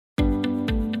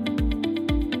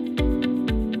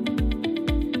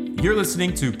You're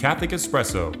listening to Catholic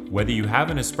Espresso. Whether you have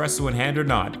an espresso in hand or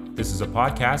not, this is a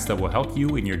podcast that will help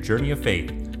you in your journey of faith.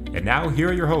 And now, here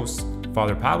are your hosts,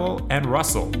 Father Pawel and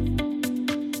Russell.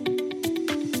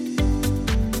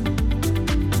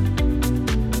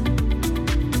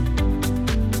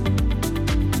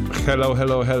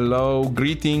 Hello.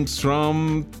 Greetings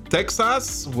from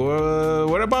Texas.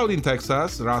 Where about in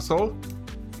Texas, Russell?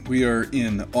 We are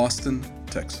in Austin,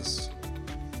 Texas.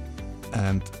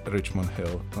 And Richmond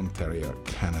Hill, Ontario,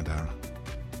 Canada.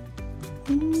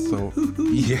 So,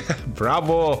 yeah,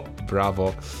 bravo.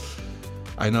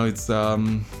 I know it's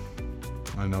Lent.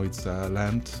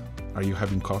 Are you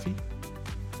having coffee?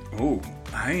 Oh,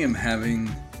 I am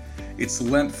having. It's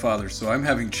Lent, Father, so I'm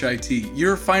having chai tea.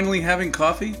 You're finally having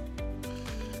coffee?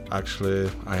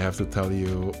 Actually, I have to tell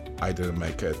you, I didn't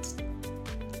make it.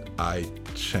 I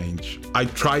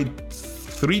tried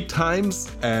 3 times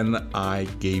and I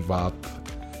gave up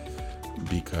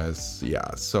because,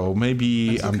 so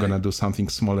maybe okay. I'm going to do something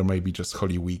smaller, maybe just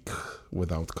Holy Week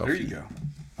without coffee. There you go.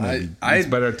 It's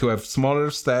better to have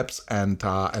smaller steps and be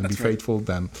right. faithful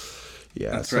than,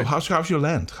 That's So right. how's your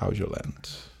Lent?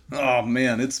 Oh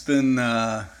man, it's been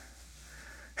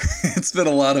it's been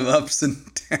a lot of ups and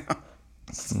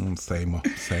downs. Same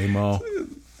old.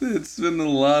 It's been a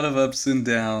lot of ups and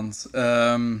downs.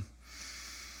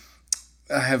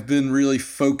 I have been really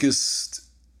focused.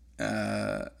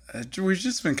 We've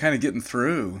just been kind of getting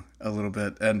through a little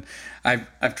bit, and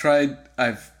I've tried.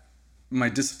 My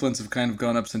disciplines have kind of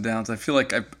gone ups and downs. I feel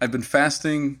like I've been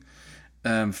fasting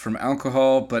from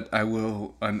alcohol, but I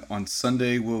will on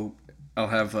Sunday I'll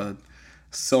have a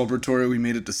celebratory. We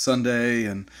made it to Sunday,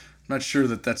 and I'm not sure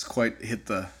that's quite hit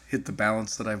the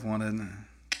balance that I've wanted.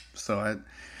 So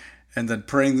and then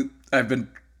praying.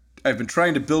 I've been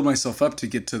trying to build myself up to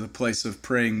get to the place of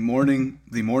praying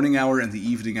the morning hour and the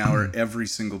evening hour every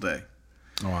single day.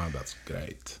 Oh, wow, that's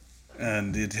great.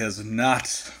 And it has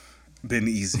not been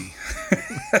easy.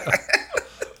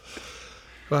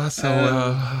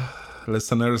 Well,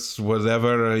 listeners,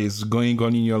 whatever is going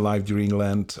on in your life during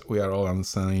Lent, we are all on the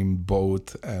same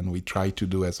boat, and we try to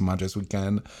do as much as we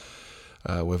can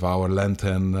with our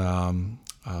Lenten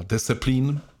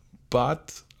discipline.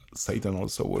 But Satan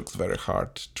also works very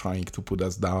hard trying to put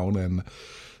us down and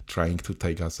trying to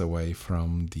take us away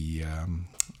from the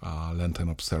Lenten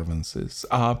observances.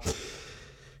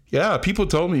 People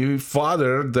told me,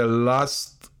 Father, the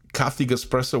last Catholic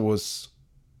Espresso was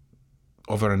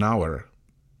over an hour.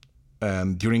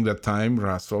 And during that time,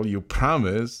 Russell, you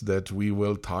promised that we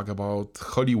will talk about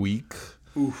Holy Week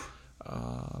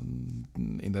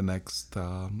in the next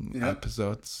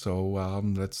episode. So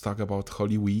let's talk about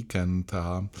Holy Week, and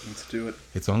let's do it.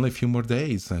 It's only a few more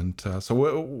days. And so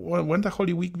when the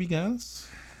Holy Week begins?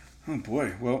 Oh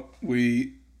boy! Well,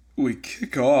 we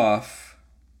kick off.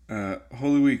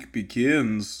 Holy Week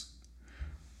begins.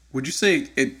 Would you say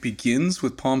it begins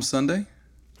with Palm Sunday?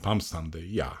 Palm Sunday,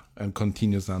 yeah, and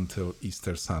continues until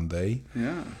Easter Sunday.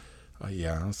 Yeah.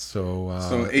 So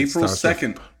April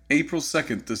 2nd. April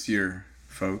 2nd this year,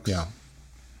 folks. Yeah.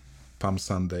 Palm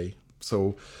Sunday.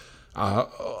 So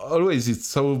always it's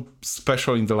so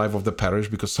special in the life of the parish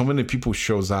because so many people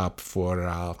shows up for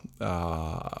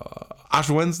Ash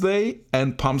Wednesday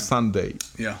and Palm Sunday.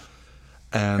 Yeah.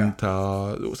 And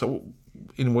so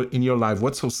in your life,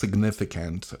 what's so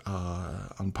significant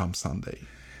on Palm Sunday?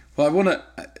 Well, I want to,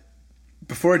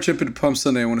 before I jump into Palm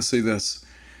Sunday, I want to say this.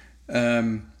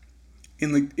 In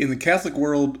the Catholic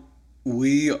world,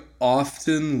 we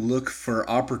often look for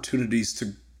opportunities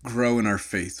to grow in our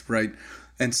faith, right?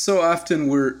 And so often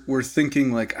we're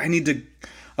thinking like, I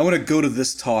want to go to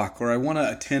this talk, or I want to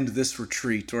attend this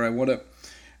retreat, or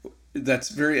that's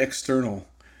very external.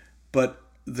 But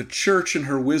the Church in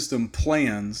her wisdom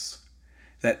plans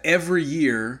that every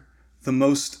year the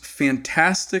most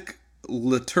fantastic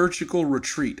liturgical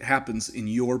retreat happens in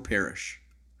your parish,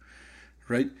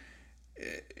 right?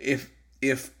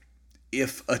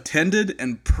 If attended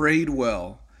and prayed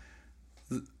well,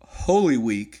 Holy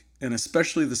Week, and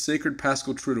especially the Sacred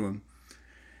Paschal Triduum,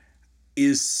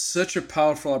 is such a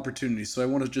powerful opportunity. So I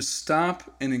want to just stop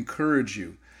and encourage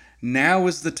you. Now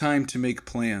is the time to make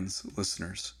plans,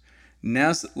 listeners.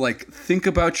 Now's think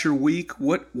about your week.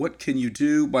 What can you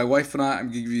do? My wife and I'm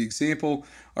going to give you an example.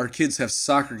 Our kids have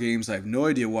soccer games. I have no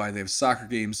idea why they have soccer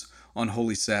games on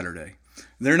Holy Saturday.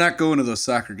 They're not going to those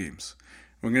soccer games.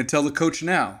 We're going to tell the coach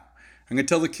now. I'm going to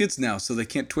tell the kids now so they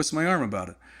can't twist my arm about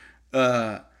it.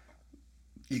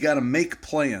 You got to make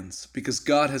plans because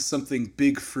God has something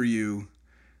big for you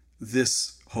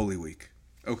this Holy Week.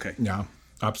 Okay. Yeah,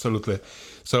 absolutely.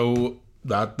 So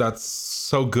that's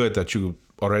so good that you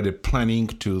already planning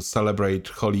to celebrate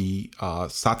Holy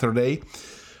Saturday.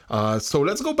 So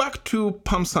let's go back to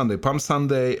Palm Sunday. Palm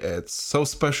Sunday, it's so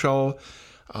special.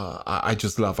 I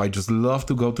just love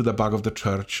to go to the back of the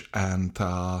church, and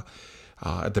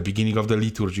at the beginning of the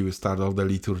liturgy, we start off the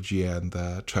liturgy and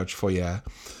the church foyer.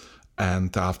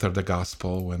 And after the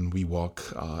gospel, when we walk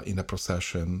in the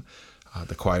procession,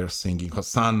 the choir singing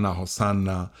Hosanna,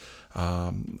 Hosanna.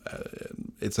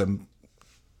 It's a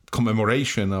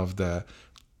commemoration of the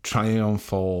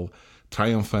triumphant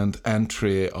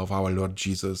entry of our Lord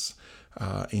Jesus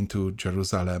into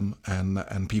Jerusalem,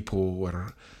 and people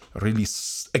were really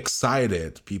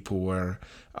excited. People were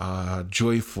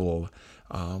joyful,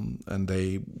 and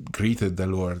they greeted the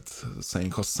Lord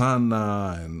saying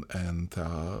Hosanna, and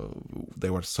they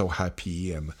were so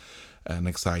happy and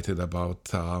excited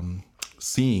about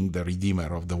seeing the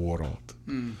Redeemer of the world.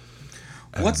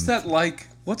 What's that like?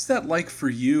 What's that like for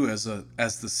you as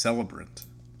the celebrant?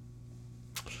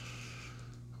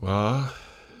 Well,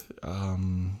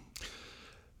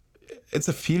 it's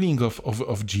a feeling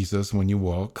of Jesus when you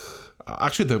walk.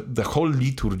 Actually, the whole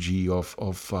liturgy of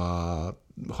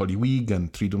Holy Week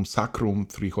and Triduum Sacrum,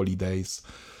 3 holy days.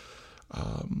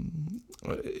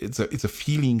 It's a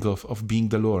feeling of being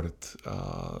the Lord.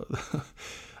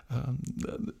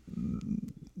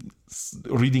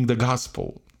 Reading the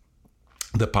gospel,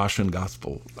 the Passion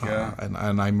Gospel,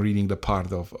 and I'm reading the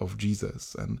part of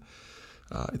Jesus, and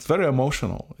it's very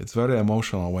emotional. It's very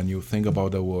emotional when you think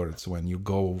about the words, when you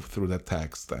go through the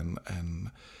text, and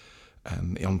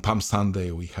on Palm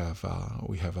Sunday we have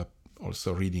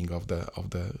also reading of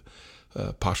the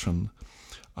Passion.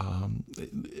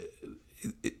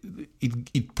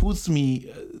 It puts me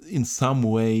in some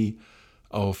way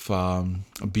of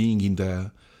being in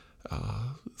the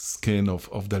skin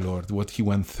of the Lord, what he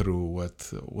went through,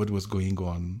 what was going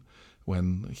on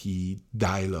when he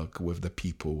dialogued with the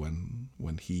people,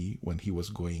 when he was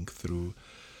going through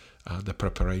the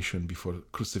preparation before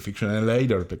crucifixion and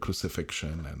later the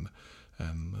crucifixion,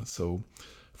 and so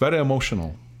very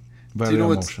emotional, very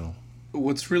emotional.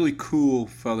 What's really cool,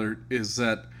 Father, is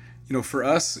that for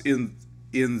us in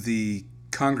the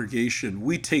congregation,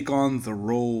 we take on the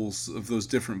roles of those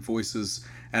different voices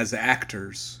as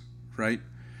actors, right?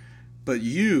 But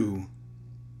you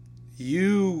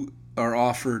are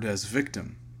offered as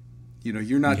victim.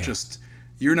 You're not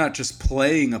just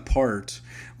playing a part,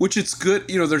 which it's good.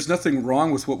 There's nothing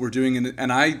wrong with what we're doing,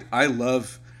 and I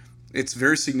love. It's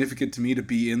very significant to me to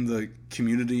be in the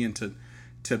community and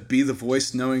to be the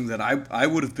voice, knowing that I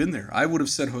would have been there. I would have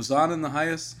said Hosanna in the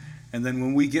highest, and then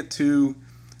when we get to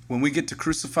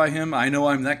crucify him, I know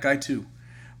I'm that guy too.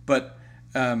 But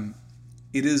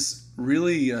it is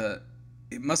really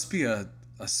it must be a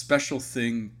special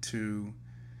thing to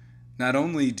not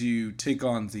only do you take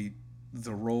on the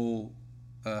role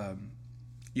in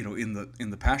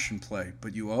the Passion play,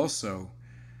 but you also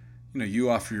you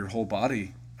offer your whole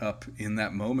body up in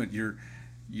that moment. You're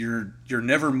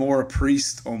never more a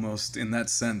priest almost in that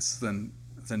sense than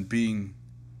being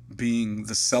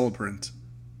the celebrant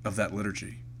of that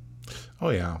liturgy. Oh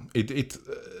yeah, it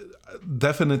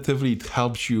definitely it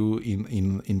helps you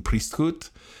in priesthood,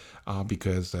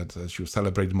 because as you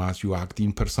celebrate Mass, you act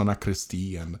in persona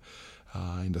Christi, and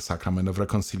in the sacrament of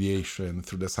reconciliation,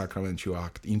 through the sacrament you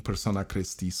act in persona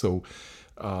Christi. So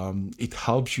it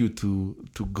helps you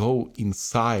to go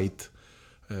inside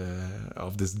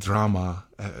of this drama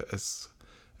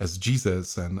as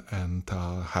Jesus, and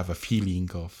have a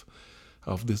feeling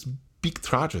of this big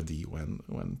tragedy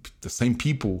when the same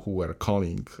people who were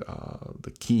calling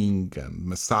the King and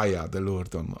Messiah, the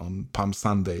Lord, on Palm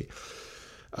Sunday,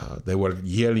 they were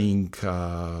yelling,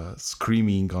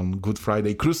 screaming on Good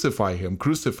Friday, crucify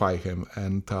him,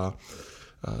 and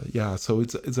so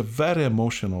it's a very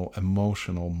emotional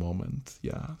moment.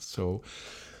 So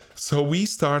we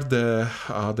start the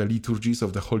liturgies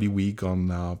of the Holy Week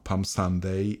on Palm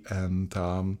Sunday, and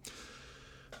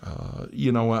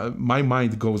my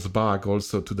mind goes back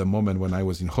also to the moment when I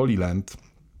was in Holy Lent,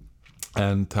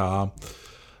 and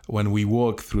when we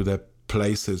walk through the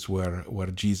places where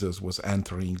Jesus was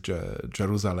entering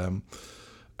Jerusalem,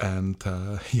 and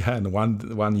and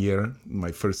one year,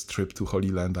 my first trip to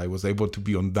Holy Land, I was able to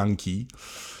be on donkey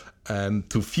and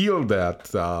to feel that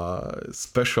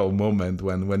special moment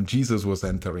when Jesus was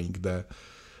entering the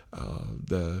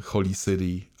holy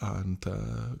city, and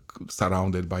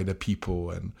surrounded by the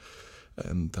people,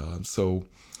 so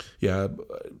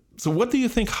what do you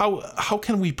think? How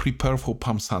can we prepare for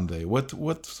Palm Sunday? What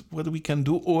we can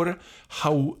do, or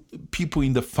how people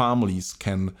in the families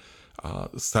can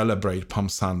celebrate Palm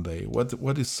Sunday?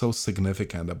 What is so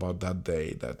significant about that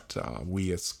day that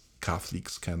we as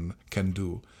Catholics can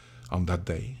do on that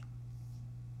day?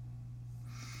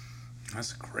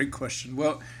 That's a great question.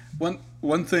 Well,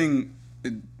 one thing,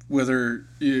 whether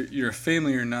you're a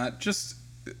family or not, just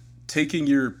taking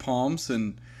your palms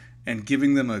and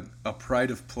giving them a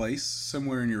pride of place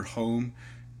somewhere in your home.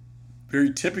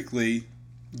 Very typically,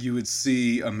 you would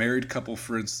see a married couple,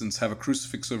 for instance, have a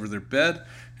crucifix over their bed,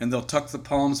 and they'll tuck the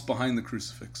palms behind the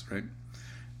crucifix, right?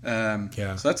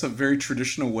 Yeah. So that's a very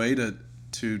traditional way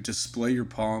to display your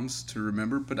palms to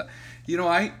remember. But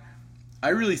I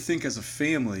really think as a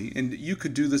family, and you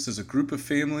could do this as a group of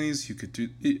families, you could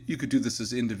do this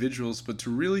as individuals, but to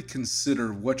really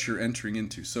consider what you're entering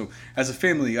into. So as a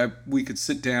family, we could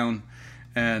sit down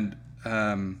and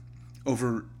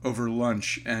over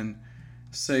lunch and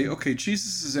say, okay,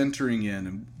 Jesus is entering in,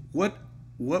 and what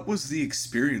was the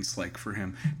experience like for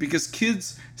him? Because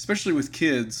kids, especially with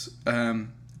kids,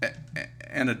 and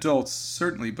adults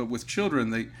certainly, but with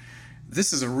children,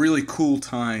 this is a really cool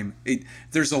time.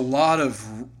 There's a lot of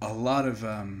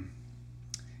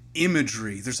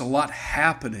imagery. There's a lot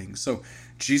happening. So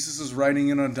Jesus is riding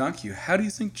in on a donkey. How do you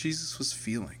think Jesus was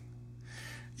feeling?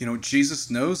 Jesus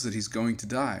knows that he's going to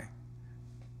die.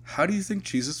 How do you think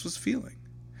Jesus was feeling?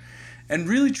 And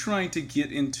really trying to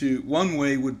get into, one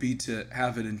way would be to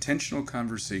have an intentional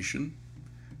conversation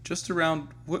just around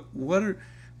what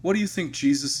do you think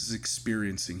Jesus is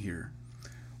experiencing here?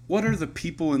 What are the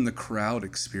people in the crowd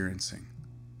experiencing?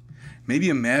 Maybe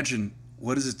imagine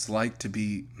what is it like to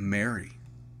be Mary,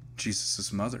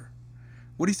 Jesus' mother.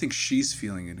 What do you think she's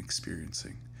feeling and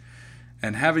experiencing?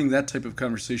 And having that type of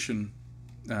conversation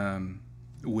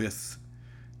with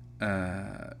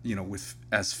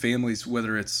as families,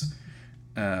 whether it's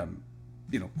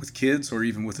with kids or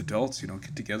even with adults,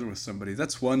 get together with somebody.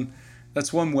 That's one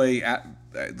way, at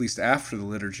least after the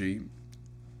liturgy.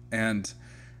 And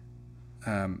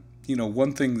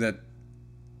one thing that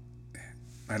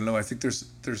I don't know, I think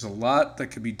there's a lot that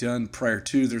could be done prior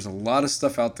to. There's a lot of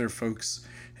stuff out there, folks.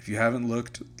 If you haven't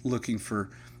looking for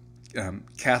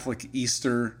Catholic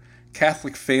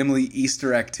family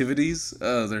Easter activities,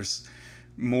 there's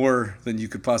more than you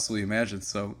could possibly imagine.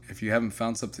 So if you haven't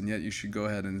found something yet, you should go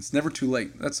ahead, and it's never too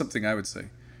late. That's something I would say.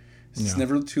 It's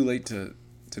never too late to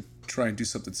try and do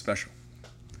something special.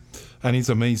 And it's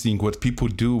amazing what people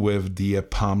do with the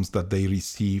palms that they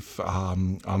receive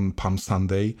on Palm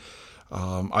Sunday.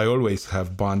 I always have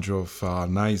a bunch of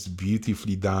nice,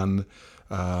 beautifully done,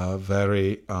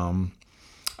 very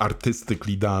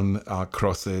artistically done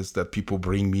crosses that people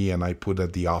bring me and I put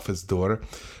at the office door.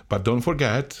 But don't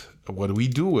forget what we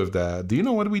do with that. Do you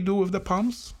know what we do with the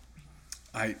palms?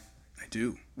 I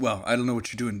do. Well, I don't know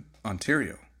what you do in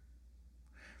Ontario,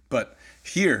 but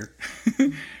here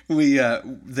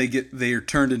they are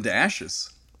turned into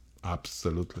ashes.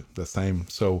 Absolutely the same.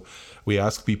 So we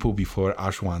ask people before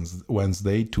Ash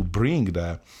Wednesday to bring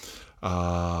the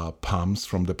palms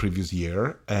from the previous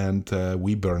year, and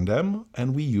we burn them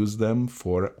and we use them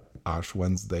for Ash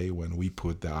Wednesday when we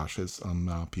put the ashes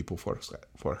on people's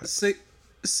forehead.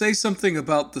 Say something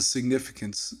about the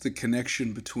significance, the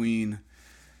connection between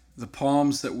the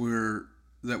palms that we're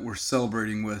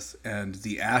celebrating with and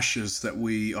the ashes that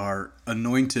we are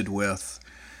anointed with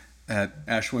at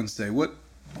Ash Wednesday. What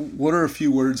are a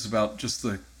few words about just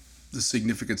the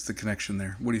significance, the connection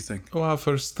there? What do you think? Well,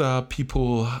 first,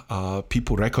 people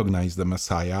recognize the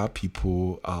Messiah.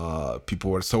 People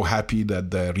are so happy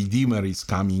that the Redeemer is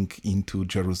coming into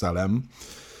Jerusalem.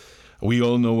 We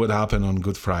all know what happened on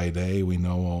Good Friday. We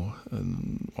all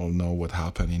know what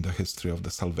happened in the history of the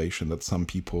salvation, that some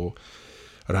people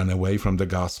ran away from the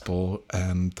gospel,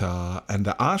 and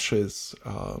the ashes,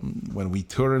 when we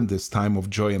turn this time of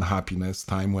joy and happiness,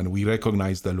 time when we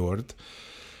recognize the Lord,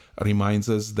 reminds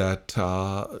us that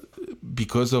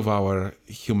because of our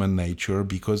human nature,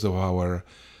 because of our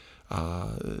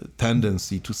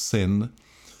tendency to sin,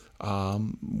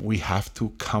 we have to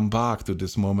come back to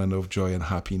this moment of joy and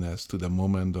happiness, to the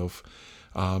moment of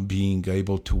being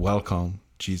able to welcome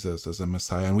Jesus as a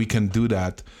Messiah. And we can do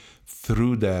that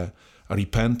through the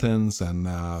repentance and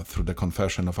through the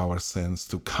confession of our sins,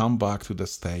 to come back to the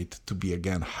state, to be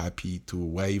again happy, to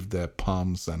wave the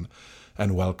palms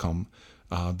and welcome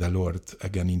the Lord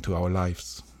again into our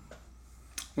lives.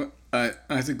 Well,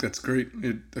 I think that's great.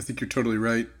 I think you're totally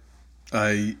right.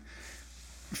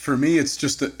 For me,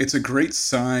 it's a great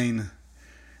sign.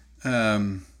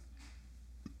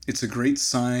 It's a great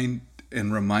sign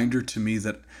and reminder to me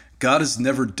that God is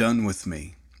never done with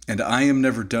me, and I am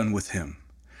never done with him.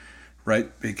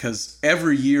 Right? Because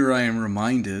every year I am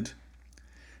reminded,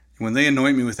 when they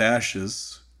anoint me with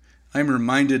ashes, I am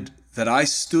reminded that I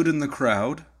stood in the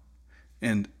crowd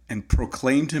and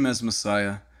proclaimed him as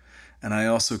Messiah, and I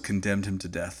also condemned him to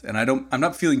death. And I'm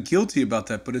not feeling guilty about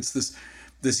that, but it's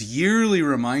this yearly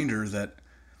reminder that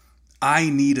I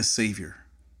need a Savior.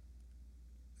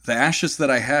 The ashes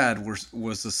that I had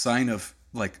was a sign of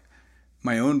like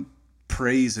my own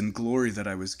praise and glory that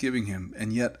I was giving him,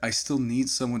 and yet I still need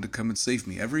someone to come and save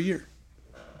me every year.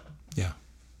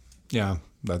 Yeah,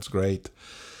 that's great.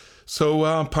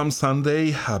 So Palm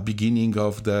Sunday, beginning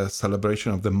of the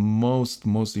celebration of the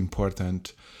most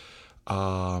important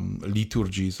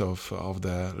liturgies of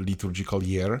the liturgical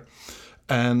year.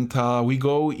 And we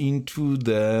go into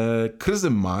the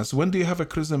Chrism Mass. When do you have a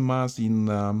Chrism Mass in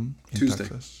Tuesday.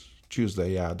 Texas?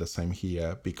 Tuesday, yeah, the same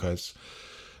here, because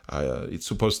it's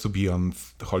supposed to be on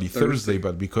Holy Thursday,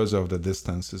 but because of the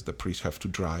distances, the priests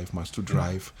must to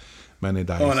drive many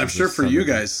dioceses. Oh, and I'm sure for you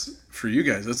guys,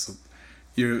 that's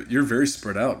you're very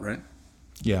spread out, right?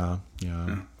 Yeah.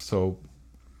 So,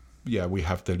 yeah, we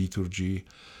have the liturgy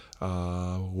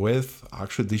with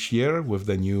actually this year with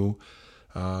the new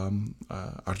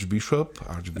Archbishop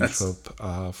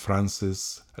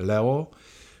Francis Leo,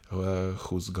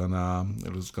 who's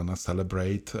gonna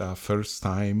celebrate first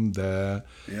time the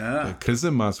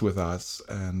Chrism Mass with us,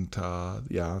 and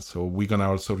so we're gonna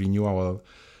also renew our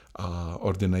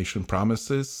ordination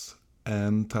promises,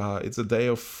 and it's a day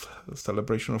of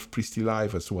celebration of priestly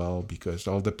life as well, because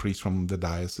all the priests from the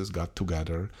diocese got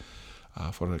together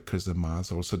for the Chrism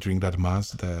Mass. Also during that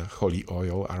Mass, the holy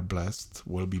oil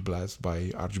will be blessed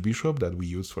by Archbishop that we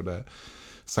use for the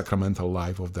sacramental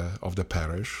life of the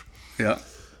parish. Yeah.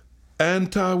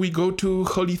 And we go to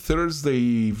Holy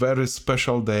Thursday, very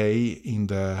special day in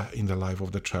the life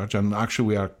of the church. And actually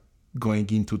we are going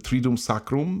into Triduum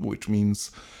Sacrum, which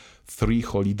means 3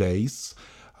 holy days,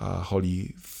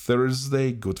 Holy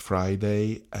Thursday, Good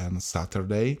Friday, and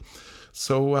Saturday.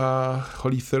 So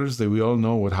Holy Thursday, we all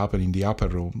know what happened in the upper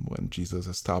room when Jesus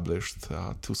established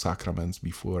 2 sacraments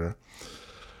before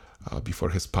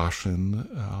his passion,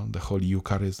 the Holy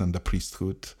Eucharist and the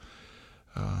priesthood.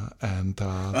 And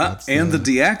the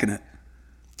diaconate.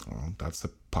 That's a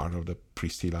part of the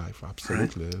priestly life,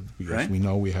 absolutely. Right. Because right. we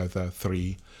know we have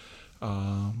 3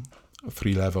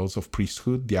 levels of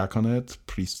priesthood: diaconate,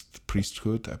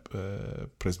 priesthood,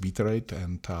 presbyterate,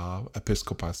 and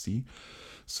episcopacy.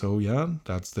 So yeah,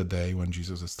 that's the day when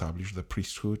Jesus established the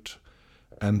priesthood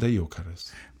and the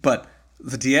Eucharist. But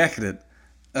the diaconate,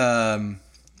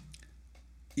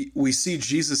 we see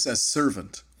Jesus as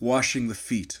servant, washing the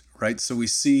feet, right? So we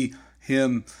see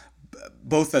him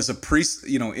both as a priest,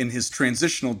 in his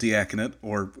transitional diaconate,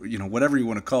 or whatever you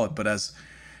want to call it, but as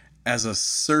a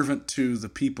servant to the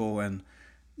people, and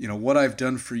what I've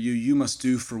done for you, you must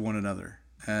do for one another.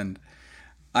 And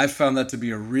I found that to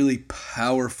be a really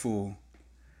powerful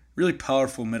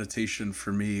meditation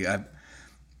for me.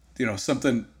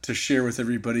 Something to share with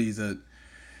everybody, that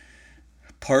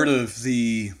part of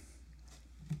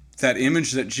that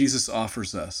image that Jesus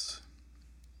offers us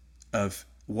of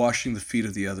washing the feet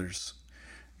of the others.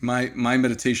 My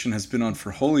meditation has been on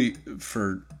for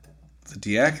the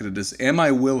diaconate is, am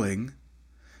I willing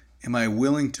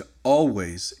to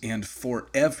always and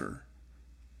forever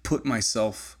put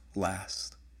myself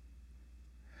last?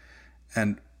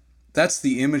 And that's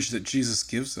the image that Jesus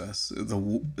gives us,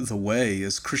 the way,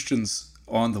 as Christians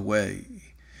on the way.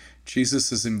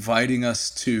 Jesus is inviting us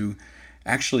to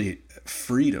actually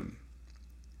freedom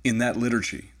in that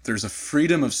liturgy. There's a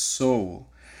freedom of soul.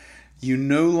 You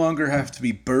no longer have to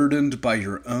be burdened by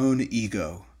your own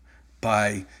ego.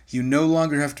 You no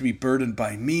longer have to be burdened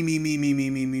by me.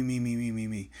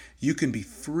 You can be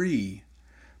free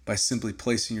by simply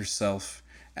placing yourself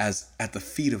as at the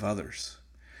feet of others.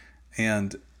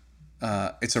 And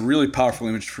it's a really powerful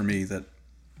image for me that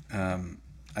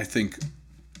I think.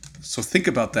 So think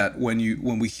about that when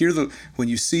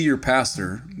you see your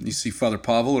pastor, you see Father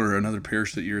Pawel or another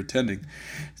parish that you're attending.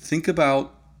 Think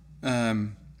about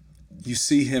you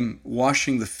see him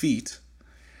washing the feet,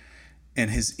 and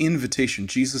his invitation.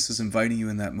 Jesus is inviting you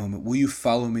in that moment. Will you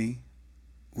follow me?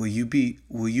 Will you be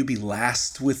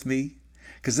last with me?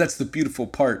 Because that's the beautiful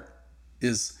part,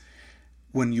 is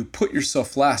when you put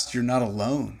yourself last, you're not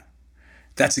alone.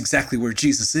 That's exactly where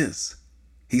Jesus is.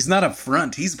 He's not up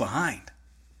front, he's behind.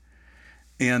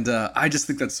 And I just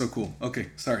think that's so cool. Okay,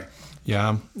 sorry.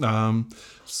 Yeah.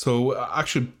 So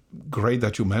actually, great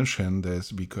that you mentioned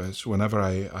this, because whenever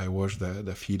I wash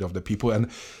the feet of the people, and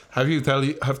have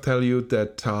tell you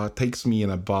that takes me in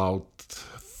about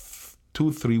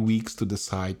 2-3 weeks to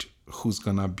decide who's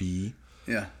gonna be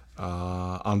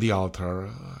on the altar,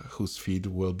 whose feet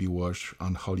will be washed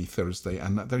on Holy Thursday,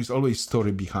 and there is always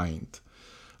story behind.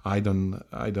 I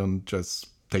don't just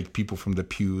take people from the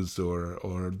pews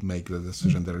or make the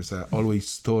decision. There is always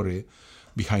story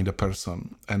behind a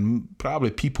person, and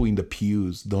probably people in the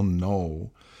pews don't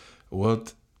know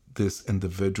what this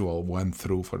individual went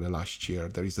through for the last year.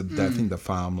 There is a death in the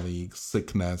family,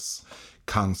 sickness,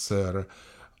 cancer,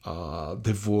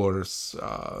 divorce,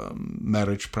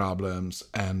 marriage problems,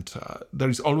 and there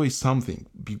is always something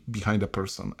behind a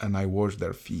person. And I wash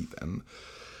their feet, and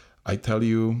I tell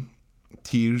you,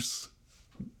 tears.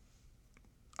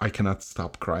 I cannot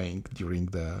stop crying during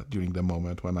the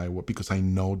moment because I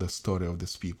know the story of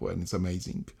these people, and it's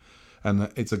amazing.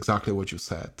 And it's exactly what you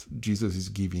said. Jesus is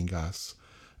giving us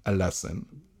a lesson.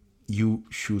 You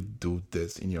should do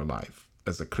this in your life.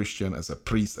 As a Christian, as a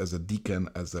priest, as a deacon,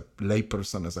 as a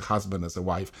layperson, as a husband, as a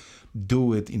wife,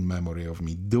 do it in memory of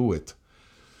me. Do it.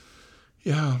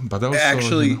 Yeah, but also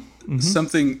actually,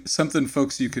 something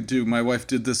folks you could do. My wife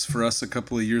did this for us a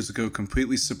couple of years ago.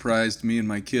 Completely surprised me and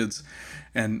my kids,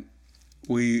 and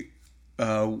we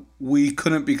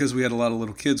couldn't, because we had a lot of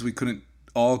little kids. We couldn't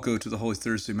all go to the Holy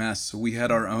Thursday Mass, so we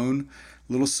had our own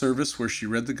little service where she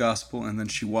read the gospel and then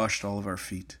she washed all of our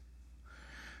feet,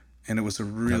 and it was a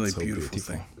really beautiful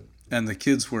thing. And the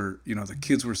kids were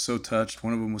so touched.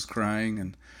 One of them was crying,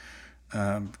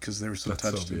 and because they were so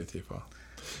touched. So beautiful.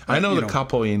 I know the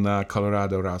couple in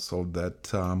Colorado, Russell,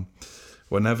 that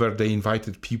whenever they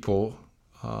invited people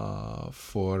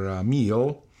for a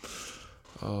meal,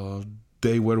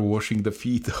 they were washing the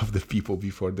feet of the people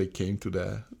before they came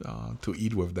to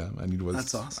eat with them, and it was,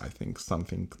 that's awesome. I think,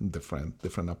 something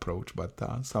different approach, but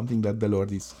something that the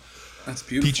Lord is that's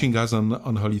beautiful. Teaching us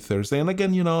on Holy Thursday. And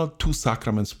again, two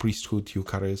sacraments: priesthood,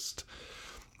 Eucharist.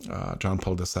 John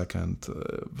Paul II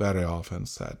very often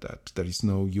said that there is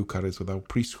no Eucharist without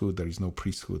priesthood, there is no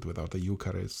priesthood without the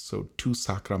Eucharist. So 2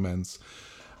 sacraments,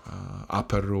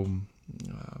 upper room,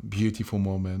 beautiful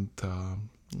moment.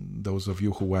 Those of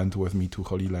you who went with me to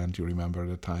Holy Land, you remember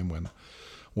the time when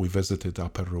we visited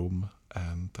upper room,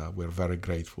 and we're very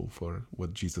grateful for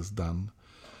what Jesus done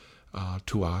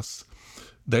to us.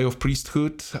 Day of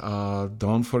priesthood,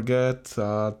 don't forget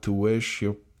to wish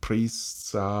your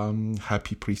priests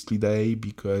happy priestly day,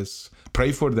 because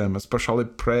pray for them, especially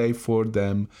pray for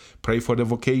them, pray for the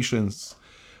vocations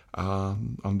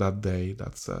on that day.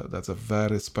 That's a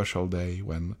very special day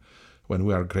when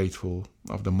we are grateful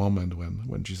of the moment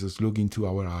when Jesus looked into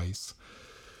our eyes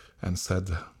and said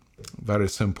very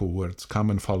simple words, "Come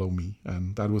and follow me."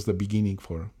 And that was the beginning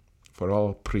for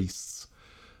all priests,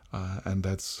 and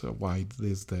that's why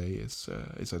this day is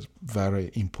a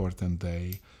very important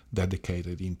day,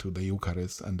 dedicated into the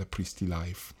Eucharist and the priestly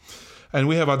life. And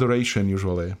we have adoration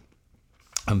usually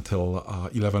until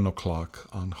 11 o'clock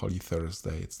on Holy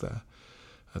Thursday. It's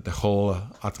the whole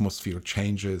atmosphere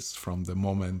changes from the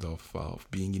moment of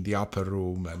being in the upper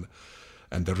room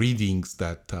and the readings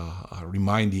that are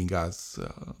reminding us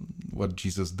what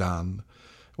Jesus done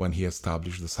when he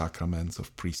established the sacraments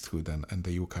of priesthood and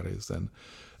the Eucharist.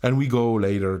 And we go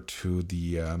later to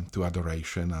to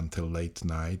adoration until late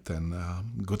night. And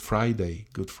Good Friday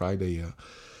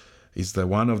is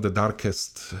one of the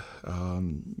darkest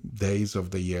days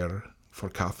of the year for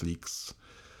Catholics,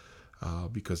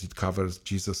 because it covers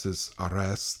Jesus's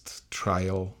arrest,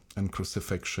 trial, and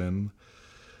crucifixion,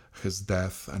 his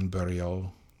death and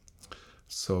burial.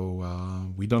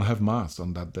 So we don't have Mass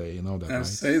on that day, you know that,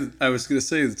 right? I was going to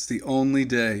say it's the only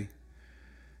day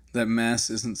that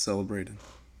Mass isn't celebrated.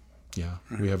 Yeah,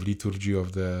 we have liturgy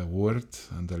of the Word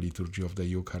and the liturgy of the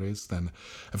Eucharist, and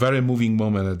a very moving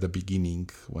moment at the beginning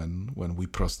when we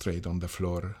prostrate on the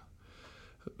floor.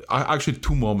 Actually,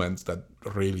 2 moments that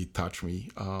really touch me.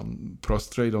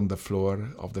 Prostrate on the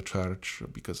floor of the church,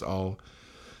 because all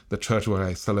the church where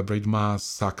I celebrate Mass,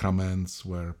 sacraments,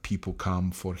 where people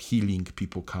come for healing,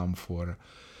 people come for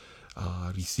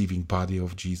receiving body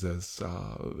of Jesus,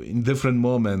 in different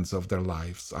moments of their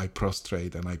lives, I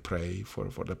prostrate and I pray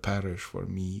for the parish, for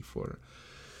me,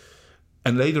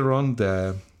 and later on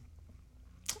the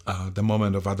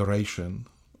moment of adoration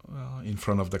in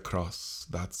front of the cross.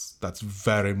 That's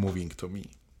very moving to me,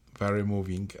 very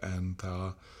moving. And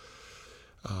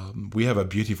we have a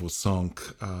beautiful song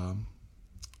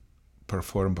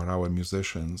performed by our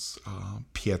musicians,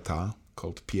 Pietà,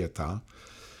 called Pietà.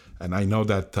 And I know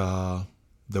that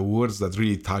the words that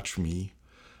really touch me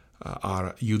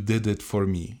are, "You did it for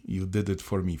me. You did it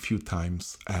for me," few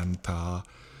times, and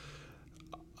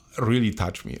really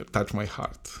touch my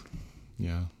heart.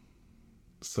 Yeah.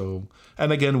 So,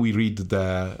 and again, we read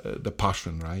the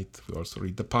Passion, right? We also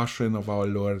read the Passion of our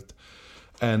Lord,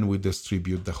 and we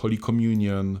distribute the Holy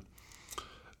Communion.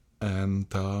 And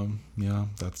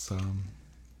that's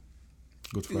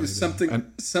Good Friday.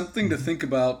 Something to think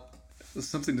about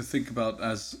something to think about,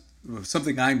 as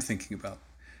something I'm thinking about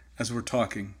as we're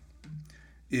talking,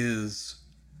 is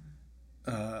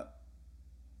the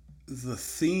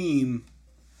theme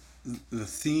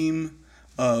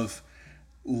of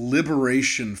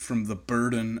liberation from the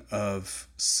burden of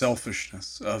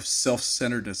selfishness, of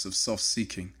self-centeredness, of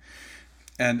self-seeking.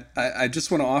 And I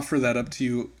just want to offer that up to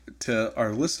you, to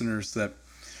our listeners, that,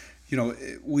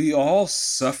 we all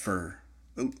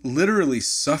literally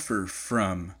suffer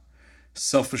from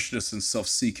selfishness and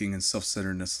self-seeking and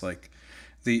self-centeredness. Like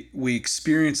we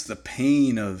experience the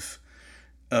pain of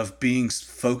being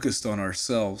focused on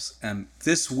ourselves. And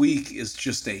this week is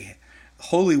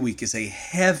Holy Week is a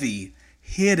heavy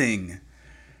hitting,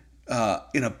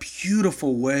 in a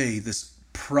beautiful way, this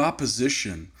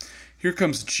proposition. Here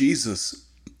comes Jesus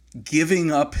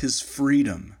giving up his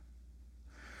freedom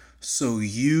so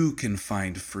you can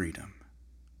find freedom,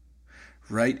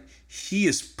 right? He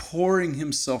is pouring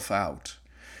himself out,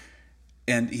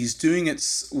 and he's doing it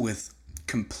with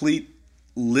complete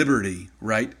liberty,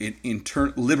 right?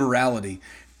 Liberality,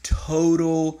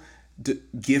 total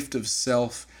gift of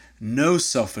self, no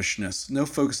selfishness, no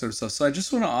focus on ourselves. So I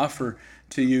just want to offer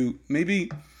to you,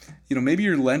 maybe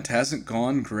your Lent hasn't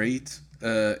gone great.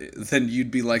 Then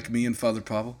you'd be like me and Father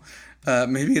Pawel.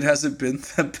 Maybe it hasn't been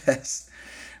the best.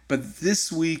 But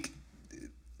this week,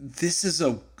 this is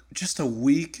just a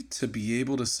week to be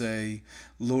able to say,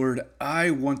 Lord,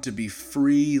 I want to be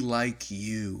free like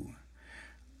you.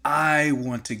 I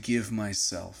want to give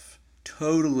myself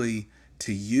totally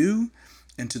to you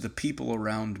and to the people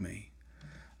around me.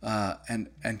 And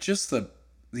just the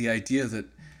idea that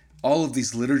all of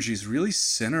these liturgies really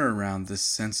center around this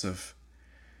sense of,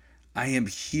 I am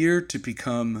here to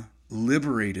become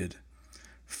liberated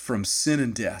from sin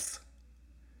and death.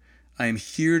 I am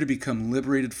here to become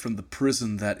liberated from the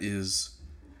prison that is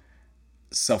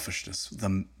selfishness,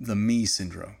 the me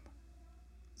syndrome.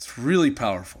 It's really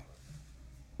powerful.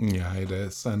 Yeah, it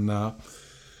is. And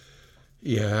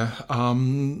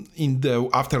in the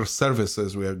after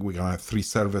services, we're gonna have 3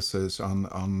 services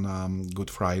on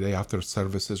Good Friday. After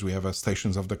services, we have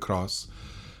Stations of the Cross,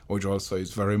 which also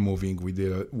is very moving.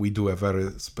 We do a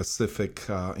very specific,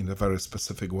 in a very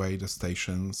specific way, the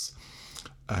stations,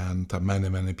 and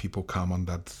many people come on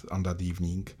that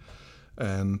evening,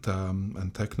 and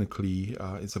technically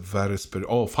it's a very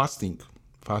fasting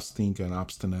and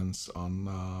abstinence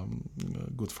on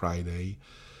Good Friday.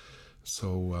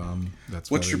 So that's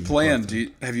what's your plan?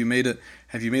 Have you made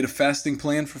a fasting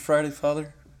plan for Friday,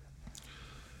 Father?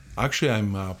 Actually,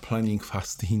 I'm planning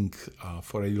fasting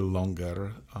for a little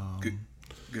longer.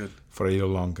 Good. For a little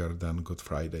longer than Good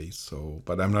Friday. So,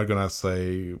 but I'm not gonna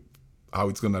say how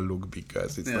it's gonna look,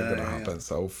 because it's not gonna happen.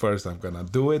 So first, I'm gonna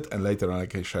do it, and later on I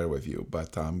can share with you.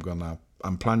 But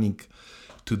I'm planning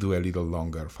to do a little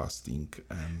longer fasting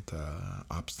and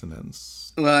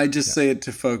abstinence. Well, I just say it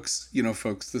to folks,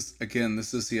 folks, this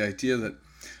is the idea that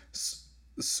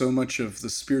so much of the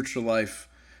spiritual life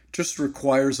just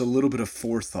requires a little bit of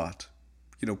forethought.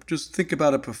 Just think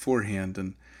about it beforehand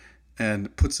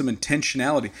and put some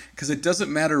intentionality, because it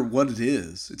doesn't matter what it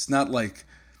is. It's not like,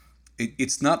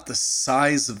 it's not the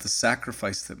size of the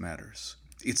sacrifice that matters.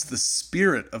 It's the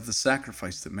spirit of the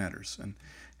sacrifice that matters. And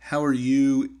how are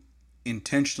you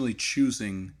intentionally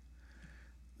choosing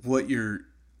what you're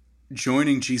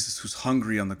joining Jesus who's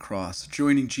hungry on the cross,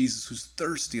 joining Jesus who's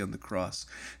thirsty on the cross,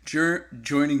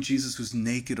 joining Jesus who's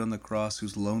naked on the cross,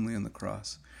 who's lonely on the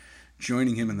cross,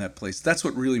 joining him in that place. That's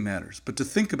what really matters. But to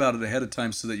think about it ahead of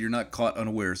time so that you're not caught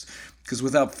unawares, because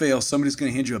without fail, somebody's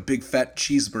going to hand you a big fat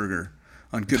cheeseburger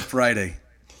on Good Friday.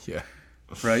 Yeah.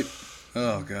 Right?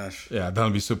 Oh gosh. Yeah,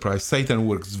 don't be surprised. Satan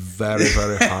works very,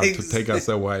 very hard to take us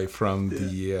away from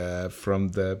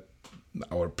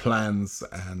our plans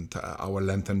and our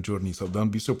Lenten journey. So don't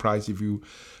be surprised if you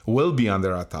will be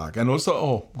under attack. And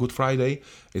also, Good Friday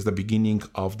is the beginning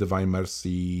of Divine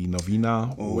Mercy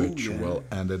Novena, which will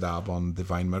end up on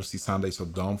Divine Mercy Sunday. So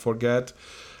don't forget.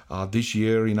 This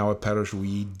year in our parish,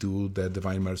 we do the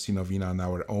Divine Mercy Novena on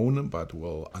our own, but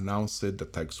we'll announce it. The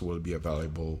text will be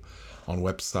available on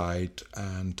website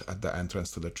and at the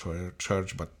entrance to the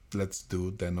church. But let's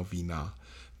do the novena,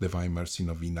 Divine Mercy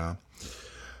Novena.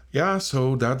 Yeah,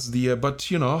 so that's the. But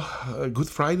Good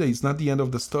Friday is not the end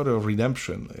of the story of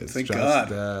redemption. It's Thank just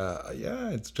God.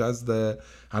 It's just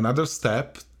another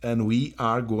step, and we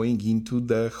are going into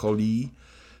the Holy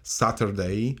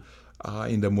Saturday.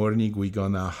 In the morning, we're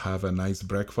gonna have a nice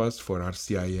breakfast for our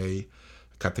CIA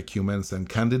catechumens and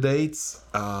candidates,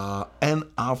 and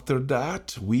after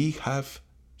that, we have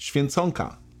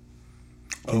Święconka.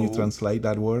 Can you translate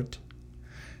that word?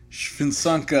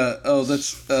 Święconka. Oh,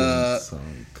 that's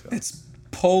Święconka. it's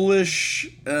Polish.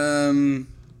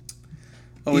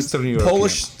 Eastern it's European.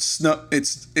 Polish snow.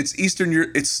 It's Eastern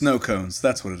Europe. It's snow cones.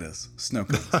 That's what it is. Snow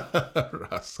cones.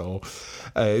 Russell,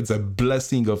 it's a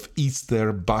blessing of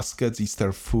Easter baskets,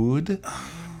 Easter food,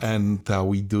 and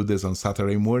we do this on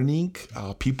Saturday morning.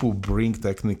 People bring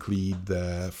technically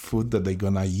the food that they're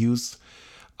gonna use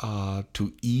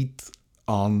to eat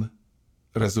on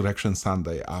Resurrection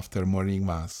Sunday after morning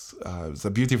mass. It's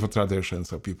a beautiful tradition,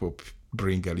 so people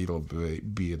bring a little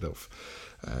bit of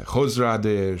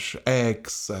horseradish,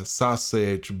 eggs,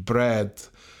 sausage, bread,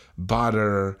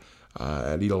 butter,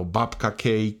 a little babka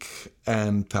cake,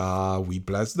 and we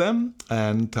bless them.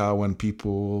 And when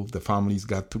the families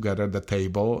got together at the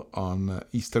table on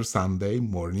Easter Sunday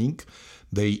morning,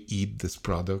 they eat this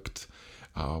product,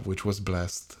 which was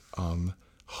blessed on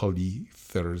Holy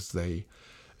Thursday.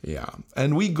 Yeah,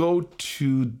 and we go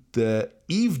to the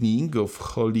evening of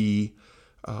Holy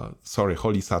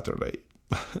Saturday.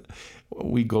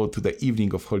 We go to the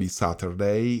evening of Holy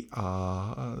Saturday.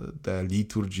 The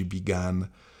liturgy began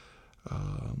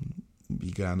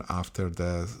after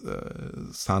the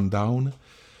sundown,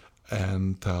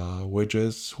 and which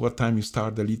is what time you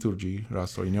start the liturgy,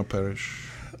 Russell, in your parish?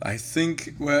 I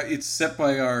think it's set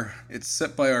by our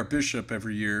bishop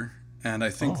every year, and I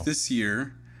think this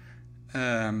year,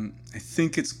 I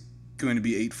think it's going to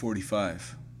be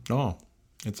 8:45. Oh.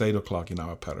 It's 8:00 in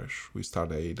our parish. We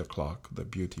start at 8:00, the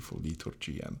beautiful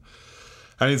liturgy, and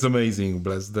it's amazing.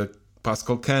 Bless the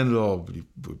Paschal candle, we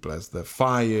bless the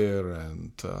fire,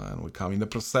 and we come in the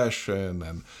procession,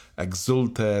 and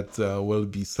Exulted will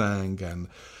be sang,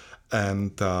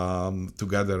 and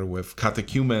together with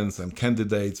catechumens and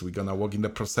candidates, we're gonna walk in the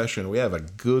procession. We have a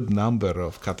good number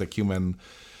of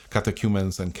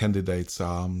catechumens and candidates,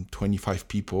 25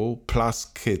 people plus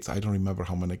kids. I don't remember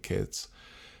how many kids.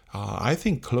 I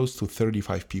think close to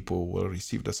 35 people will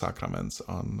receive the sacraments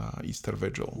on Easter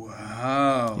Vigil.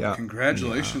 Wow. Yeah.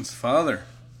 Congratulations, Father.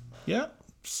 Yeah.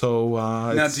 So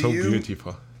it's so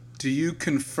beautiful. Do you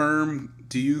confirm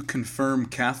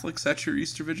Catholics at your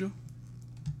Easter Vigil?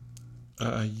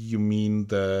 You mean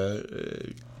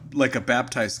the like a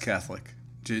baptized Catholic?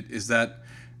 Is that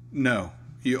no?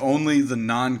 You only the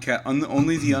unbaptized,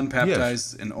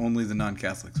 yes. And only the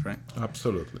non-Catholics, right?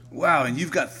 Absolutely. Wow, and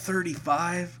you've got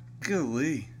 35.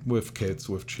 Golly. With kids,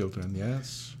 with children,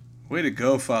 yes. Way to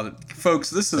go, Father. Folks,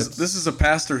 this is a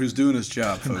pastor who's doing his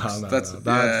job, folks. That's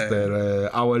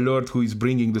our Lord who is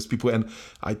bringing these people. And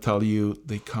I tell you,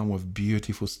 they come with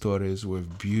beautiful stories,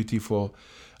 with beautiful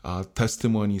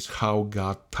testimonies, how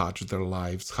God touched their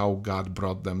lives, how God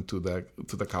brought them to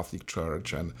the Catholic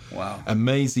Church. And wow.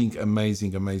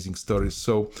 Amazing stories.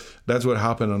 So that's what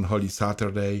happened on Holy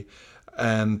Saturday.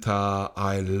 And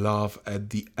I love at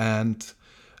the end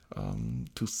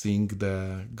to sing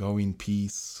the Go in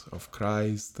Peace of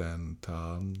Christ, and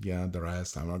the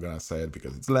rest I'm not gonna say it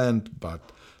because it's Lent,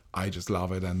 but I just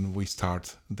love it. And we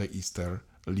start the Easter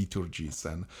liturgies.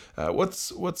 And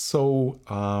what's so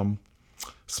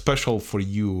special for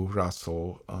you,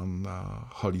 Russell, on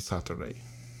Holy Saturday?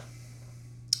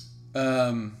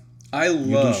 I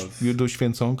love you do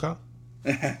święconka?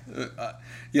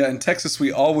 Yeah, in Texas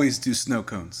we always do snow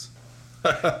cones.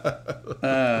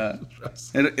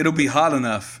 It'll be hot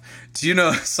enough. Do you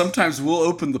know sometimes we'll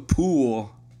open the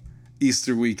pool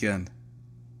Easter weekend?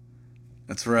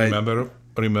 That's right.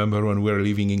 Remember when we were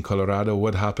living in Colorado,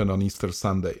 what happened on Easter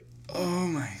Sunday? Oh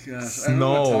my gosh.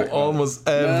 Snow. Almost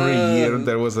every year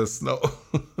there was a snow.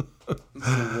 It's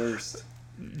the worst.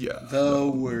 Yeah.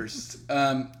 The worst.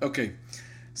 Okay.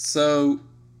 So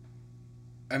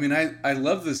I mean I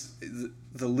love this.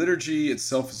 The liturgy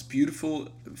itself is beautiful,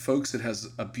 folks. It has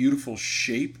a beautiful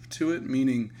shape to it,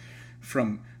 meaning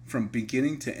from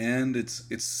beginning to end, it's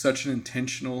such an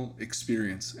intentional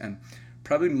experience. And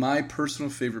probably my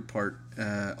personal favorite part.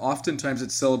 Oftentimes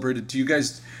it's celebrated. Do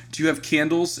you have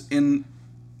candles in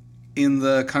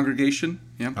the congregation?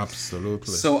 Yeah,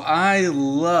 absolutely. So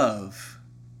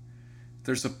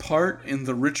there's a part in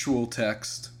the ritual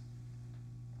text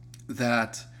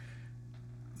that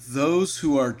those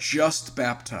who are just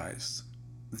baptized,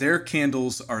 their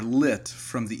candles are lit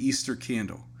from the Easter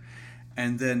candle.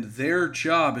 And then their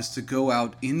job is to go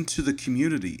out into the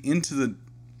community, into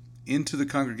the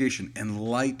congregation, and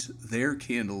light their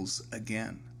candles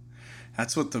again.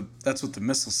 That's what the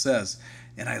missal says.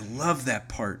 And I love that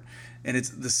part. And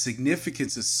the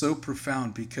significance is so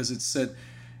profound because it said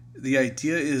the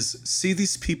idea is, see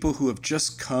these people who have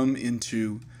just come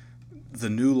into the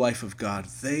new life of God.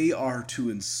 They are to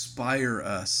inspire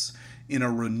us in a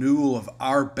renewal of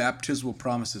our baptismal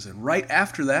promises. And right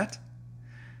after that,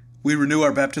 we renew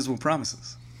our baptismal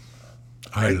promises.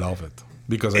 I love it.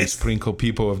 Because I sprinkle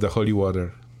people with the holy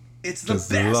water. It's the Just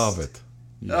best. love it.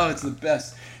 Oh, it's the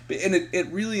best. And it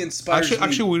really inspires me.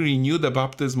 Actually, we renew the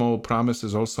baptismal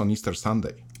promises also on Easter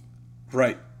Sunday.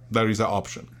 Right. There is an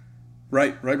option.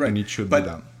 Right. And it should be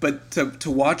done. But to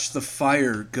watch the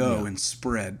fire go and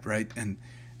spread, right? And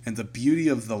the beauty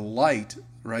of the light,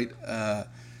 right?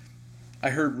 I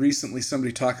heard recently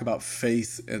somebody talk about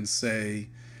faith and say,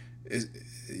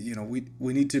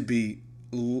 we need to be,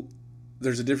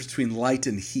 there's a difference between light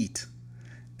and heat.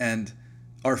 And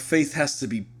our faith has to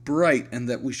be bright, and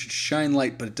that we should shine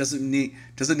light, but it doesn't need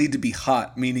to be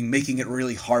hot, meaning making it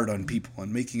really hard on people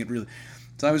and making it really.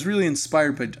 So I was really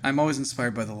inspired, but I'm always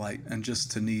inspired by the light, and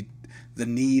just the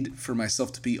need for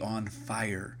myself to be on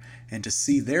fire and to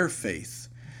see their faith,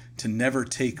 to never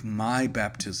take my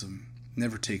baptism,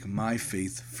 never take my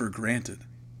faith for granted.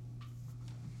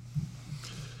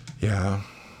 Yeah,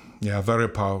 very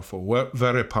powerful.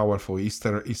 Very powerful.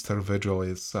 Easter Vigil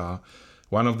is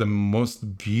one of the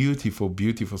most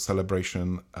beautiful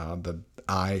celebration that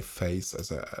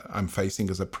I'm facing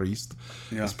as a priest,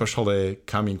 especially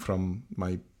coming from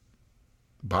my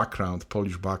background,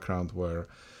 Polish background, where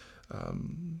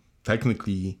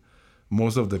technically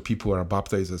most of the people are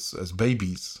baptized as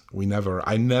babies.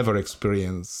 I never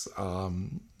experienced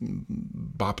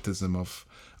baptism of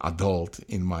adult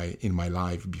in my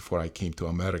life before I came to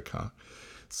America.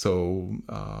 So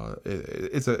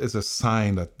it's a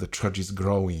sign that the church is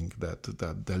growing, that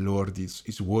the Lord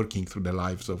is working through the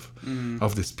lives of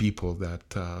these people,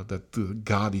 that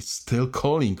God is still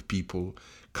calling people,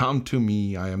 come to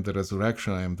me, I am the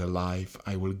resurrection, I am the life,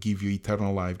 I will give you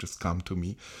eternal life, just come to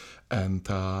me. And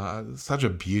such a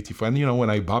beautiful, and when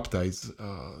I baptize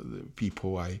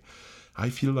people, I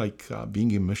feel like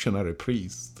being a missionary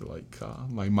priest. Like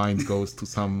my mind goes to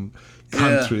some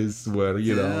countries where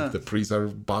the priests are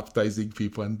baptizing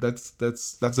people, and that's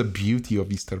the beauty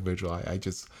of Easter Vigil. I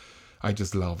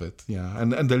just love it. Yeah,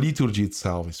 and the liturgy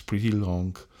itself is pretty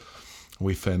long.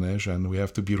 We finish, and we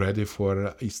have to be ready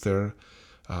for Easter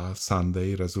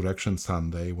Sunday, Resurrection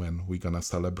Sunday, when we're gonna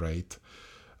celebrate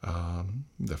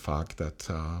the fact that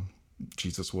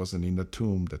Jesus wasn't in the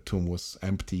tomb was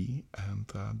empty, and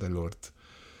the Lord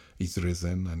is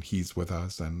risen, and he's with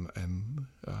us, and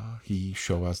he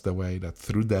show us the way that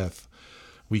through death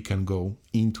we can go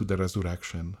into the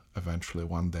resurrection eventually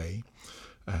one day.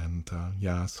 And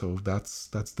so that's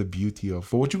the beauty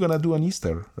of what you're gonna do on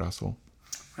Easter, Russell.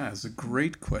 That's a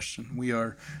great question. We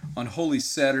are on Holy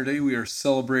Saturday. We are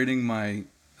celebrating my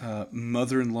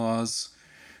mother-in-law's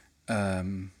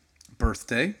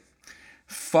birthday,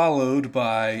 followed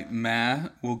by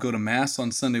we'll go to Mass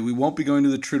on Sunday. We won't be going to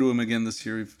the Triduum again this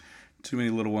year. We've too many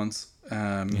little ones.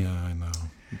 I know.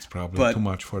 It's probably too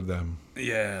much for them.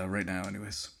 Yeah, right now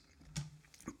anyways.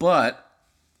 But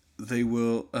they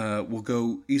will we'll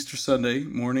go Easter Sunday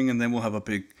morning, and then we'll have a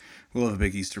big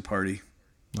Easter party.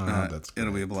 That's great.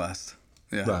 It'll be a blast.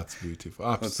 Yeah. That's beautiful.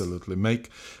 Absolutely.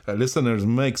 Listeners,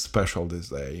 make special this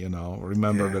day,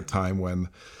 Remember the time when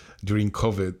during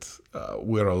COVID,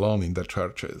 we're alone in the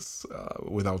churches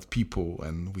without people,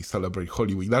 and we celebrate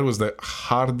Holy Week. That was the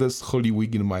hardest Holy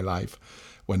Week in my life,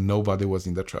 when nobody was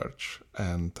in the church.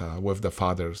 And with the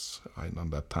fathers, on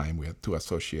that time, we had 2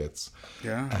 associates.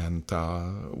 Yeah. And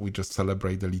we just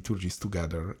celebrate the liturgies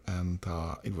together. And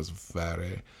it was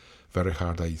very, very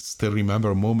hard. I still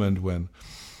remember a moment when,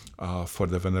 for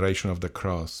the veneration of the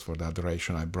cross, for the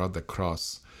adoration, I brought the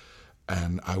cross.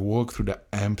 And I walked through the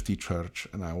empty church,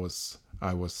 and I was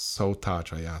so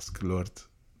touched. I asked, Lord,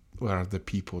 where are the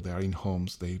people? They are in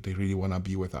homes. They really want to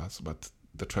be with us, but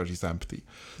the church is empty.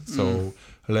 So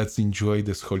let's enjoy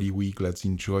this Holy Week. Let's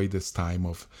enjoy this time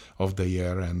of the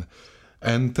year.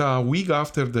 And a week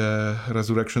after the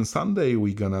Resurrection Sunday,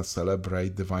 we're going to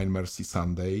celebrate Divine Mercy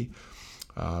Sunday,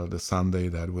 the Sunday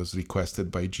that was requested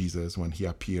by Jesus when he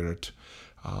appeared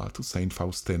to Saint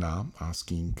Faustina,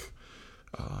 asking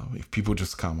if people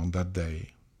just come on that day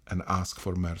and ask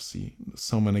for mercy,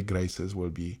 so many graces will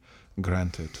be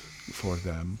granted for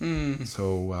them.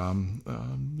 So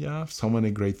so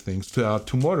many great things.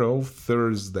 Tomorrow,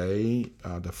 Thursday,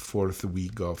 the 4th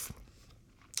week of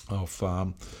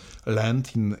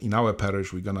Lent, in our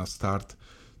parish, we're gonna start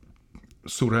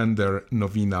Surrender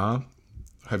Novena.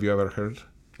 Have you ever heard?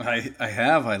 I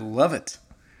have. I love it.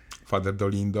 Father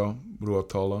Dolindo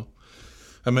Ruotolo.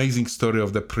 Amazing story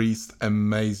of the priest,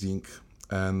 amazing.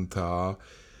 And that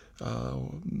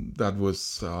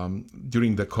was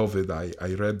during the COVID.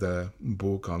 I read the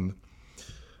book on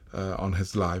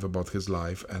his life, about his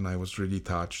life, and I was really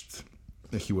touched.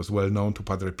 He was well known to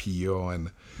Padre Pio,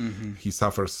 and he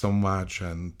suffers so much.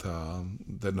 And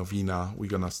the novena we're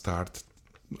gonna start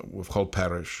with whole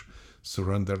parish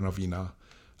Surrender Novena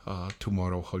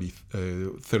tomorrow,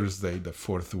 Thursday, the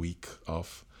fourth week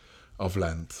of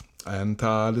Lent. And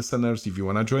listeners, if you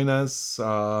want to join us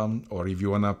or if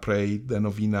you want to pray the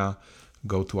novena,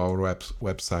 go to our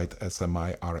website,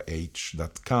 smirh.com.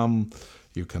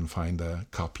 You can find a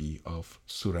copy of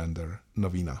Surrender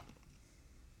Novena.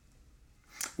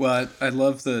 Well, I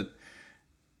love that.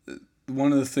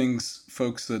 One of the things,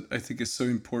 folks, that I think is so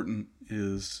important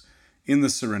is in the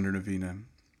Surrender Novena,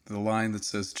 the line that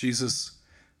says, Jesus,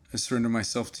 I surrender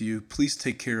myself to you. Please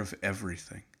take care of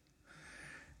everything.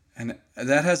 And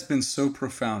that has been so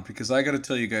profound, because I got to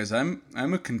tell you guys, I'm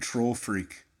a control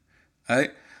freak.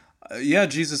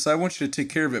 Jesus, I want you to take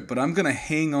care of it, but I'm going to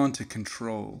hang on to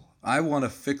control. I want to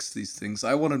fix these things.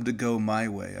 I want them to go my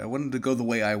way. I want them to go the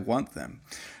way I want them.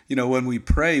 You know, when we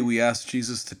pray, we ask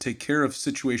Jesus to take care of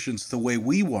situations the way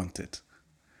we want it.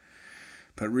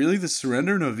 But really, the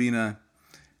Surrender Novena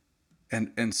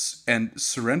and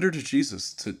surrender to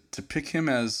Jesus, to pick him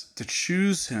to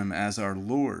choose him as our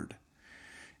Lord,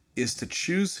 is to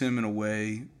choose him in a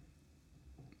way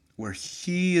where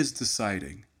he is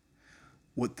deciding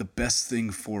what the best thing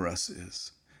for us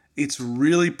is. It's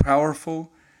really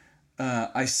powerful.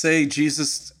 I say,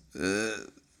 Jesus,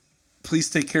 please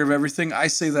take care of everything. I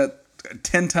say that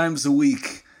 10 times a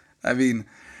week. I mean,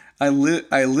 I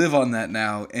live on that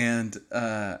now, and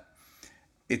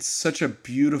it's such a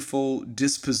beautiful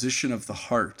disposition of the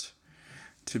heart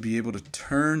to be able to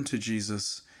turn to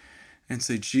Jesus and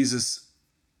say, Jesus,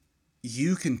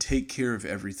 you can take care of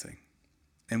everything.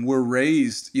 And we're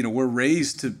raised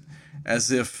to as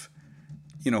if,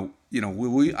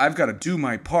 I've got to do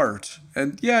my part.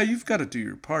 And yeah, you've got to do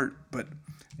your part, but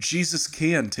Jesus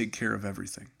can take care of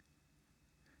everything.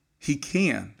 He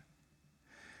can.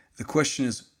 The question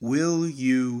is, will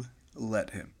you let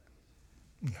him?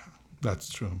 Yeah, that's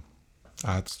true.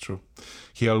 That's true.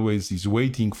 He always is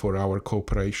waiting for our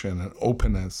cooperation and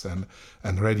openness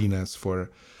and readiness for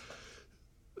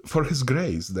his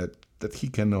grace that he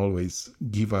can always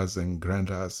give us and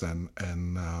grant us and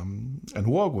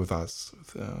walk with us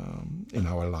in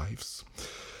our lives.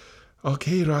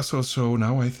 Okay, Russell, so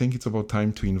now I think it's about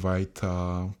time to invite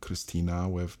Christina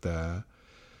with the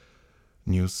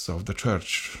news of the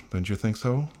church. Don't you think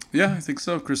so? Yeah, I think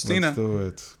so. Christina. Let's do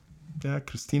it. Yeah,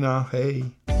 Christina,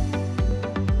 hey.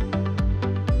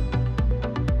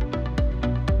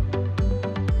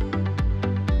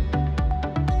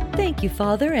 Thank you,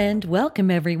 Father, and welcome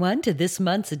everyone to this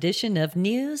month's edition of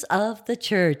News of the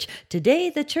Church. Today,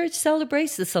 the Church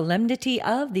celebrates the solemnity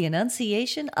of the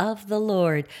Annunciation of the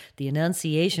Lord. The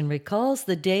Annunciation recalls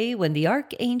the day when the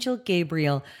Archangel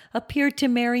Gabriel appeared to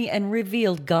Mary and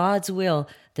revealed God's will,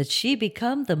 that she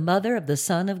become the mother of the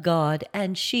Son of God,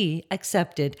 and she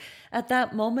accepted. At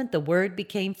that moment, the Word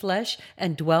became flesh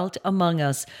and dwelt among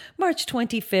us. March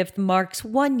 25th marks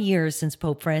 1 year since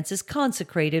Pope Francis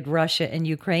consecrated Russia and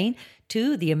Ukraine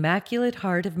to the Immaculate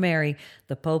Heart of Mary.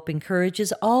 The Pope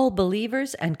encourages all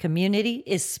believers and community,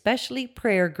 especially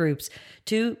prayer groups,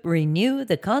 to renew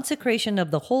the consecration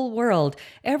of the whole world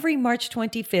every March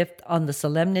 25th on the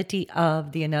Solemnity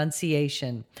of the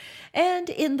Annunciation. And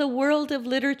in the world of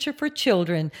literature for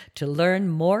children, to learn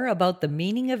more about the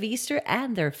meaning of Easter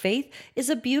and their faith is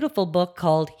a beautiful book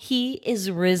called He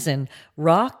is Risen,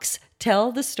 Rocks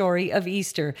Tell the Story of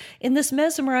Easter. In this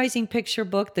mesmerizing picture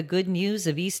book, the good news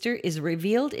of Easter is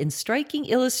revealed in striking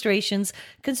illustrations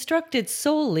constructed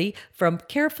solely from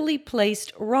carefully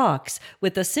placed rocks.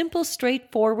 With a simple,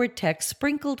 straightforward text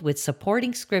sprinkled with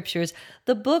supporting scriptures,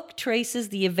 the book traces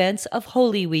the events of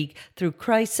Holy Week through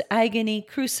Christ's agony,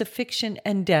 crucifixion,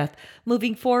 and death,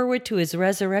 moving forward to his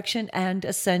resurrection and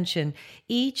ascension.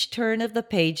 Each turn of the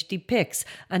page depicts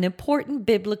an important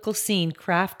biblical scene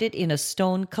crafted in a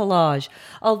stone collage.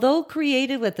 Although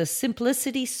created with a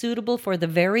simplicity suitable for the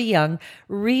very young,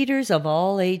 readers of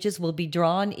all ages will be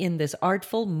drawn in this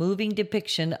artful, moving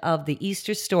depiction of the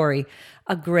Easter story,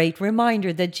 a great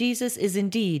reminder that Jesus is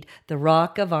indeed the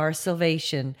rock of our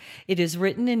salvation. It is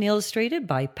written and illustrated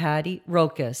by Patty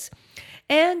Rokas.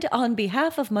 And on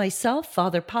behalf of myself,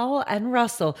 Father Pawel and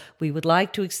Russell, we would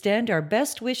like to extend our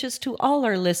best wishes to all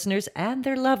our listeners and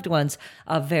their loved ones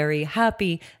a very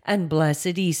happy and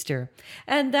blessed Easter.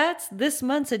 And that's this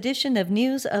month's edition of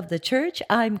News of the Church.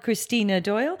 I'm Christina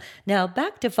Doyle. Now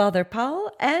back to Father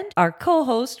Pawel and our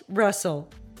co-host, Russell.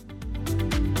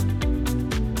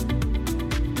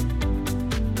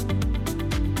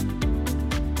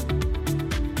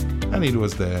 And it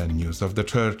was the news of the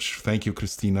church. Thank you,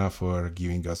 Christina, for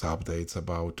giving us updates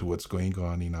about what's going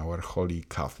on in our Holy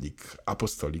Catholic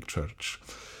Apostolic Church.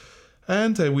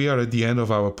 And we are at the end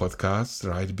of our podcast,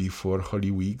 right before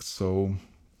Holy Week. So,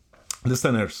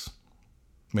 listeners,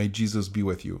 May Jesus be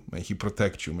with you. May he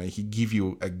protect you. May he give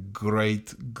you a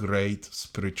great, great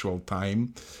spiritual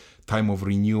time of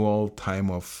renewal, time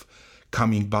of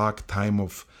coming back, time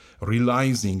of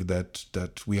realizing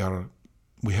that we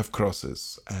have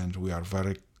crosses and we are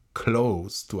very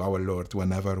close to our Lord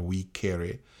whenever we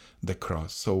carry the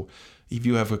cross. So if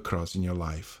you have a cross in your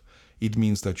life, it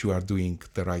means that you are doing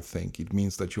the right thing. It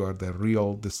means that you are the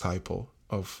real disciple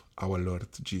of our Lord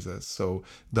Jesus. So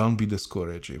don't be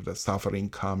discouraged if the suffering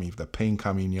come, if the pain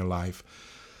come in your life.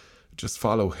 Just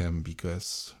follow him,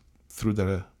 because through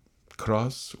the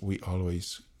cross we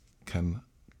always can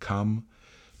come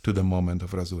to the moment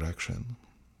of resurrection.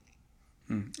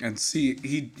 And see,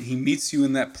 he meets you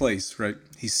in that place, right?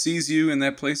 He sees you in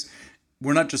that place.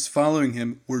 We're not just following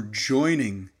him, we're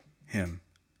joining him,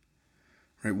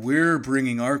 right? We're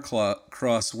bringing our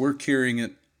cross, we're carrying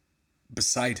it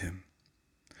beside him.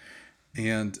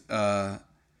 And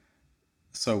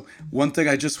so one thing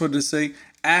I just wanted to say,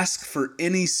 ask for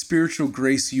any spiritual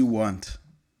grace you want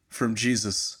from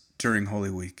Jesus during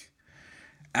Holy Week.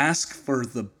 Ask for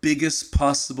the biggest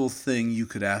possible thing you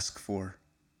could ask for,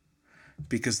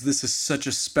 because this is such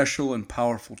a special and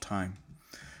powerful time.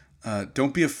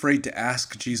 Don't be afraid to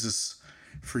ask Jesus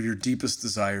for your deepest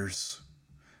desires.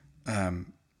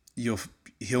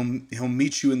 He'll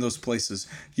meet you in those places.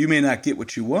 You may not get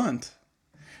what you want,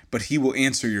 but he will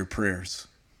answer your prayers,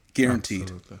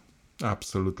 guaranteed.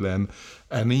 Absolutely.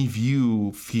 And if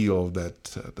you feel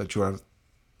that you are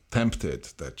tempted,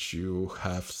 that you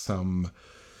have some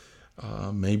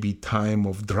maybe time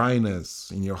of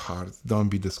dryness in your heart, don't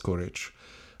be discouraged.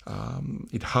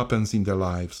 It happens in the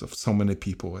lives of so many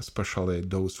people, especially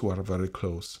those who are very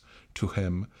close to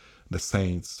him. The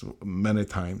saints many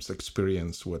times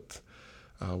experience what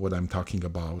I'm talking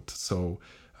about. So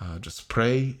just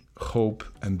pray, hope,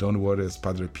 and don't worry, as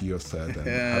Padre Pio said, and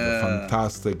have a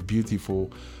fantastic,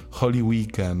 beautiful Holy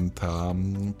Week and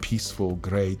peaceful,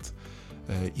 great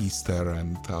Easter.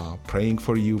 And praying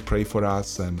for you, pray for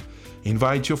us, and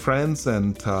invite your friends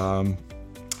and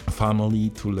family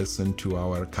to listen to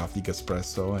our Catholic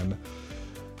Espresso, and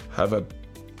have a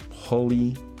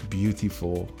holy,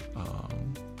 beautiful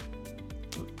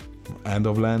end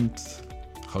of Lent,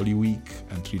 Holy Week,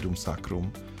 and Triduum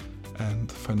Sacrum,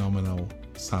 and phenomenal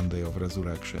Sunday of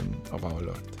Resurrection of our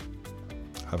Lord.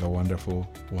 Have a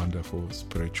wonderful, wonderful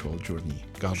spiritual journey.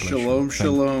 God bless you. Shalom,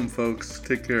 shalom, folks.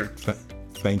 Take care.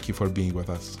 Thank you for being with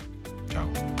us.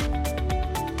 Ciao.